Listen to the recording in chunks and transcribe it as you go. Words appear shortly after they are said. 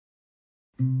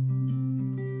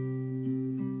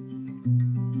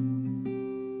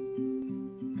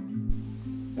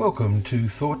Welcome to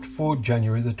Thought for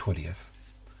January the 20th.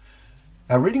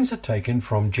 Our readings are taken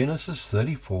from Genesis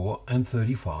 34 and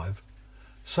 35,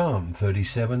 Psalm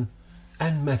 37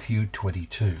 and Matthew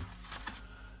 22.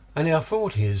 And our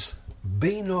thought is,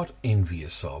 be not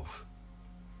envious of.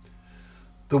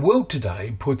 The world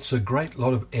today puts a great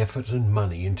lot of effort and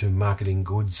money into marketing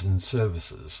goods and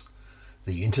services.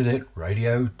 The internet,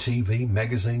 radio, TV,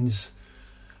 magazines,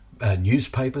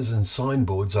 newspapers and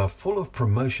signboards are full of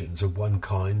promotions of one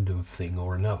kind of thing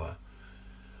or another.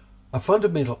 A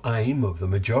fundamental aim of the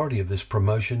majority of this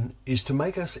promotion is to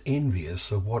make us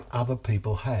envious of what other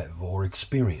people have or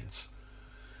experience.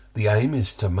 The aim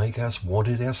is to make us want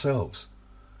it ourselves.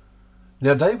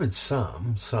 Now David's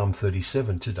Psalm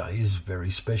 37 today, is very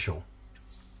special.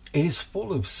 It is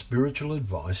full of spiritual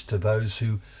advice to those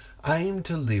who aim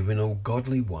to live in a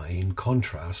godly way in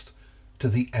contrast to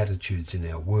the attitudes in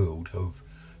our world of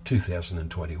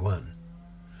 2021.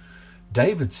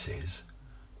 David says,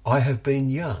 I have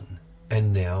been young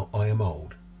and now I am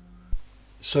old.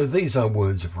 So these are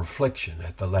words of reflection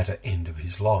at the latter end of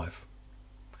his life.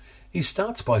 He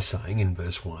starts by saying in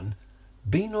verse 1,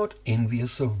 be not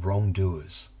envious of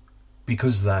wrongdoers,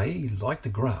 because they, like the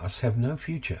grass, have no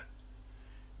future.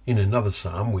 In another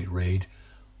psalm we read,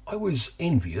 I was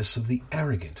envious of the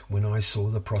arrogant when I saw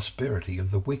the prosperity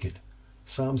of the wicked.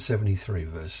 Psalm 73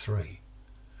 verse 3.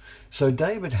 So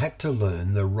David had to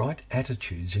learn the right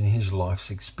attitudes in his life's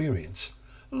experience,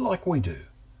 like we do.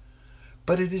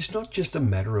 But it is not just a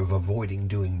matter of avoiding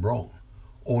doing wrong,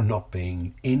 or not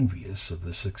being envious of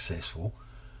the successful.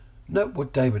 Note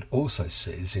what David also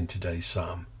says in today's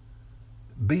psalm.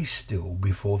 Be still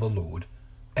before the Lord,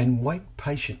 and wait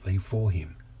patiently for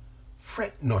him.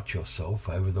 Fret not yourself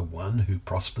over the one who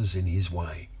prospers in his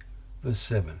way. Verse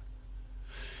 7.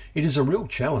 It is a real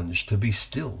challenge to be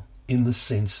still in the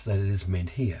sense that it is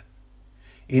meant here.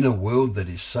 In a world that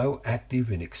is so active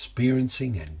in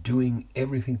experiencing and doing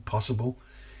everything possible,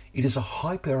 it is a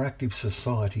hyperactive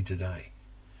society today.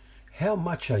 How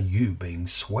much are you being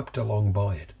swept along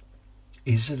by it?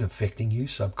 Is it affecting you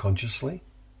subconsciously?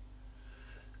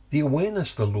 The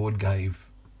awareness the Lord gave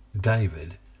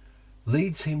David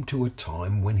leads him to a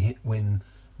time when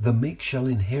the meek shall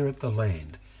inherit the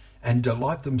land and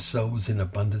delight themselves in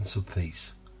abundance of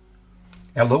peace.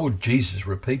 Our Lord Jesus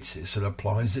repeats this and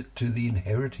applies it to the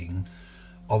inheriting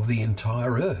of the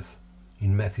entire earth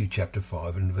in Matthew chapter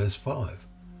 5 and verse 5.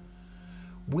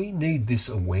 We need this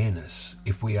awareness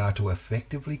if we are to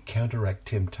effectively counteract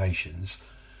temptations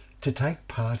to take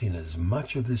part in as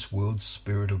much of this world's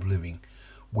spirit of living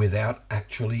without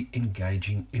actually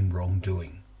engaging in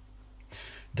wrongdoing.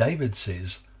 David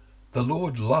says, the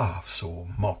Lord laughs or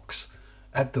mocks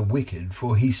at the wicked,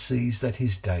 for he sees that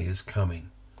his day is coming.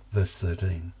 Verse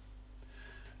 13.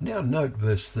 Now note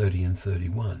verse 30 and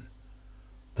 31.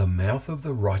 The mouth of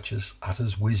the righteous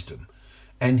utters wisdom,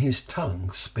 and his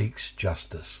tongue speaks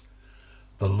justice.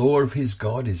 The law of his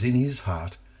God is in his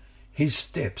heart, his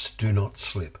steps do not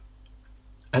slip.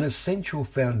 An essential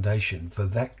foundation for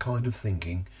that kind of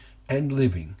thinking and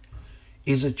living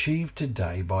is achieved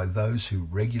today by those who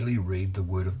regularly read the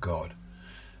Word of God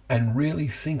and really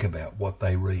think about what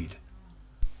they read.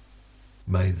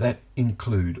 May that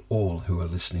include all who are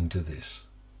listening to this.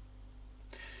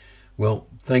 Well,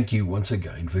 thank you once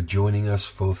again for joining us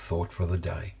for Thought for the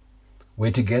Day,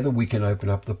 where together we can open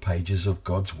up the pages of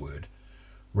God's Word,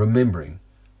 remembering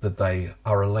that they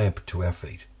are a lamp to our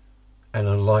feet and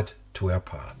a light to our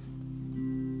path.